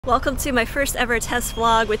Welcome to my first ever test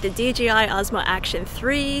vlog with the DJI Osmo Action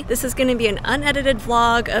 3. This is going to be an unedited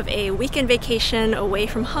vlog of a weekend vacation away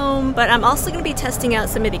from home, but I'm also going to be testing out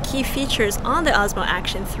some of the key features on the Osmo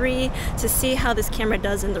Action 3 to see how this camera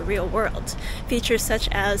does in the real world. Features such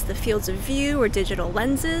as the fields of view or digital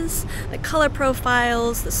lenses, the color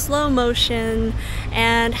profiles, the slow motion,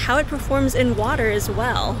 and how it performs in water as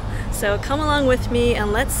well. So come along with me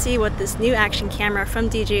and let's see what this new action camera from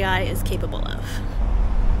DJI is capable of.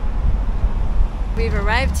 We've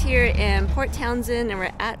arrived here in Port Townsend and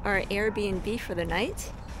we're at our Airbnb for the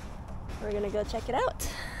night. We're gonna go check it out.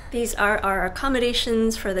 These are our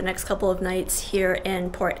accommodations for the next couple of nights here in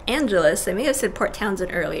Port Angeles. I may have said Port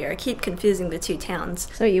Townsend earlier. I keep confusing the two towns.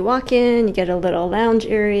 So you walk in, you get a little lounge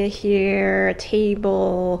area here, a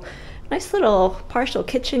table, nice little partial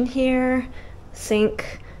kitchen here,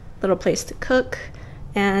 sink, little place to cook,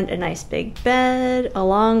 and a nice big bed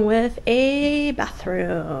along with a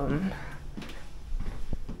bathroom.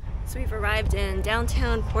 So we've arrived in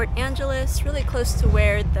downtown Port Angeles, really close to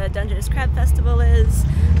where the Dungeness Crab Festival is,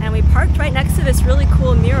 and we parked right next to this really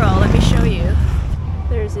cool mural. Let me show you.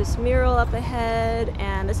 There's this mural up ahead,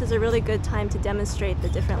 and this is a really good time to demonstrate the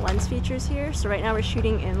different lens features here. So right now we're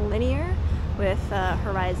shooting in linear with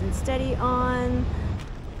horizon steady on.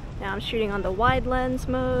 Now I'm shooting on the wide lens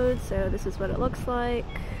mode, so this is what it looks like.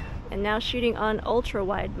 And now shooting on ultra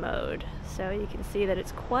wide mode, so you can see that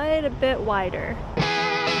it's quite a bit wider.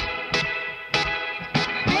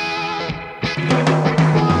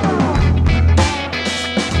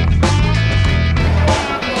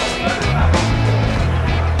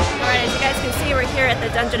 At the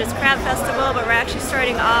Dungeness Crab Festival, but we're actually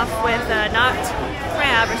starting off with not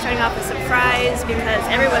crab, we're starting off with some fries because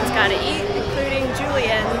everyone's got to eat, including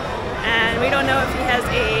Julian, and we don't know if he has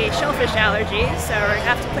a shellfish allergy, so we're going to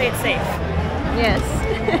have to play it safe. Yes.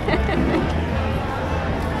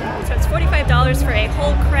 So it's $45 for a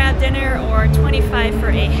whole crab dinner or $25 for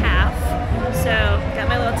a half. So got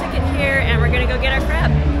my little ticket here and we're going to go get our crab.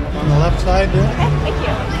 On the left side there? Okay, thank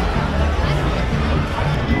you.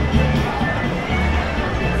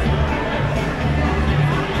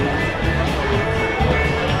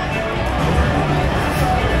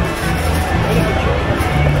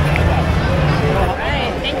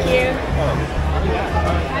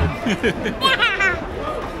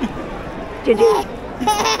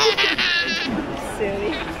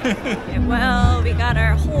 Silly. Well, we got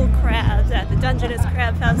our whole crabs at the Dungeness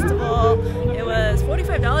Crab Festival. It was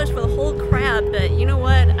 $45 for the whole crab, but you know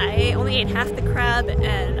what? I only ate half the crab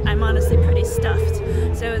and I'm honestly pretty stuffed.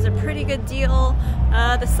 So it was a pretty good deal.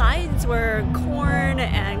 The sides were corn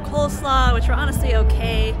and coleslaw, which were honestly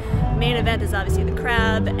okay. The main event is obviously the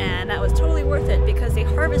crab, and that was totally worth it because they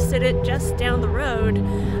harvested it just down the road.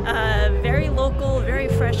 Very local, very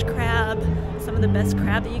fresh crab. Some of the best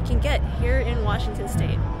crab that you can get here in Washington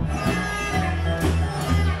State.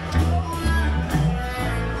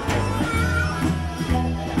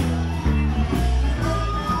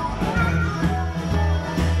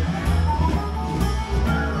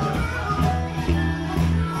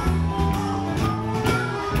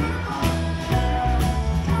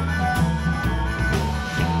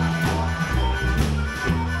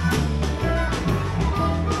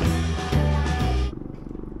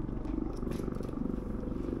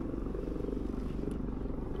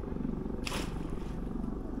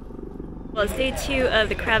 Well, it's day 2 of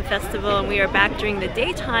the Crab Festival and we are back during the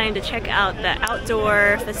daytime to check out the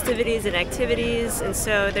outdoor festivities and activities. And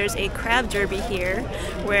so there's a crab derby here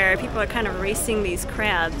where people are kind of racing these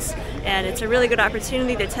crabs. And it's a really good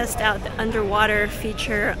opportunity to test out the underwater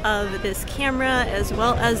feature of this camera as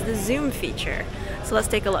well as the zoom feature. So let's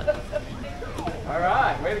take a look. All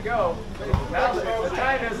right, way to go. Now the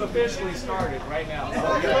time has officially started right now. So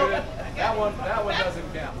that one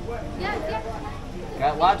doesn't count.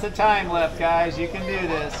 Got lots of time left, guys. You can do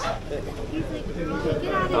this.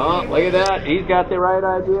 Oh, look at that. He's got the right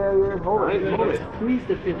idea here. Hold it, hold it. Squeeze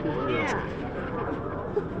the fifth one. Yeah.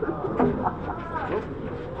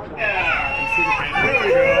 There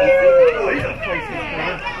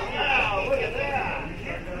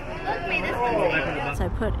we go. So I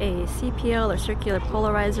put a CPL or circular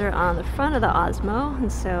polarizer on the front of the Osmo,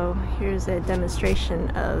 and so here's a demonstration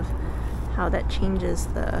of how that changes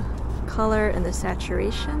the color and the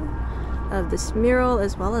saturation of this mural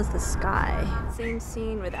as well as the sky. Same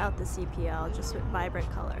scene without the CPL, just with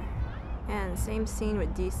vibrant color. And same scene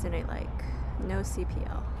with D-cinelike, no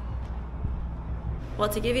CPL. Well,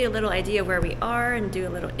 to give you a little idea of where we are and do a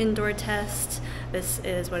little indoor test, this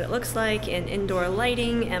is what it looks like in indoor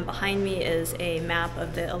lighting, and behind me is a map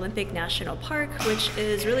of the Olympic National Park, which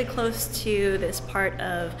is really close to this part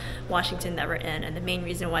of Washington that we're in, and the main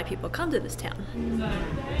reason why people come to this town.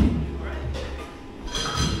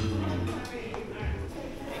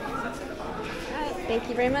 Thank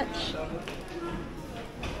you very much.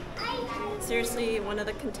 Seriously, one of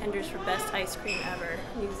the contenders for best ice cream ever.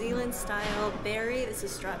 New Zealand style berry. This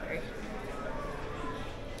is strawberry.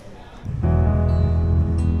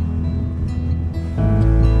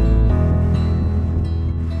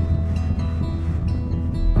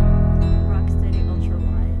 Rocksteady ultra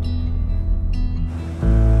wide.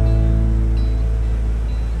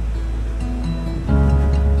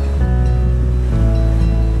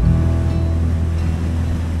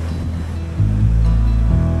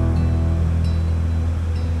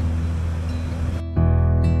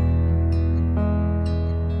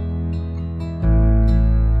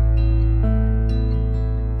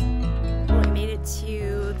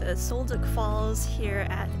 Falls here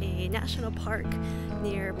at a national park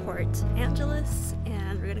near Port Angeles,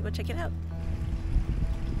 and we're gonna go check it out.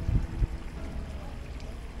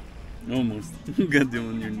 Almost got them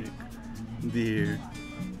on your neck. Dear.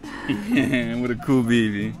 What a cool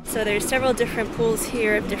baby. So there's several different pools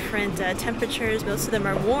here of different temperatures. Most of them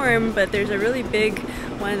are warm, but there's a really big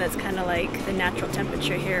one that's kind of like the natural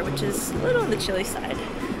temperature here, which is a little on the chilly side.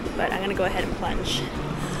 But I'm gonna go ahead and plunge.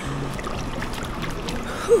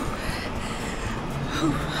 Whew.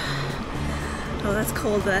 Oh, that's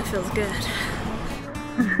cold, but that feels good.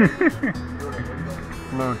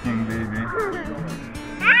 Floating, baby.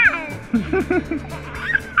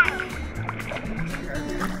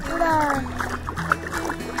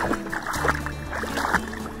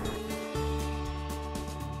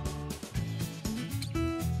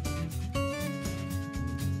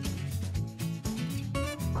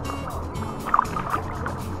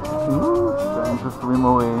 Ooh, trying to swim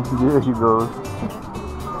away. There she goes.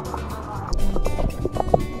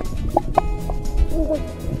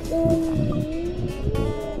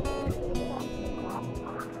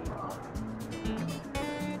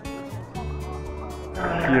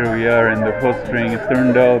 Here we are in the hot spring. It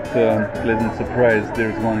turned out pleasant surprise.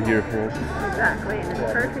 There's one here for us. Exactly, and it's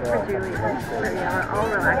perfect for Julian. We're all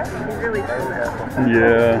relaxing. He's really cool.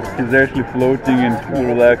 Yeah, he's actually floating and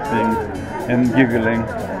relaxing and giggling.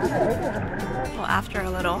 Well, after a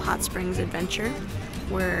little hot springs adventure,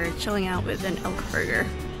 we're chilling out with an elk burger.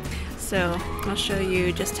 So I'll show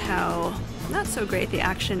you just how not so great the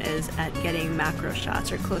action is at getting macro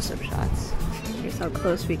shots or close-up shots. Here's how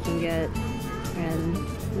close we can get, and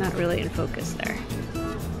not really in focus there.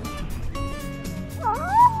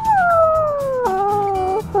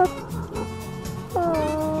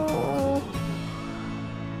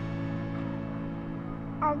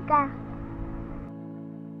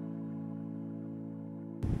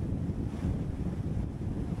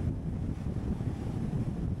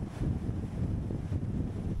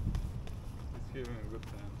 He's having a good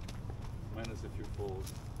time, minus a few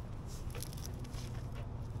falls.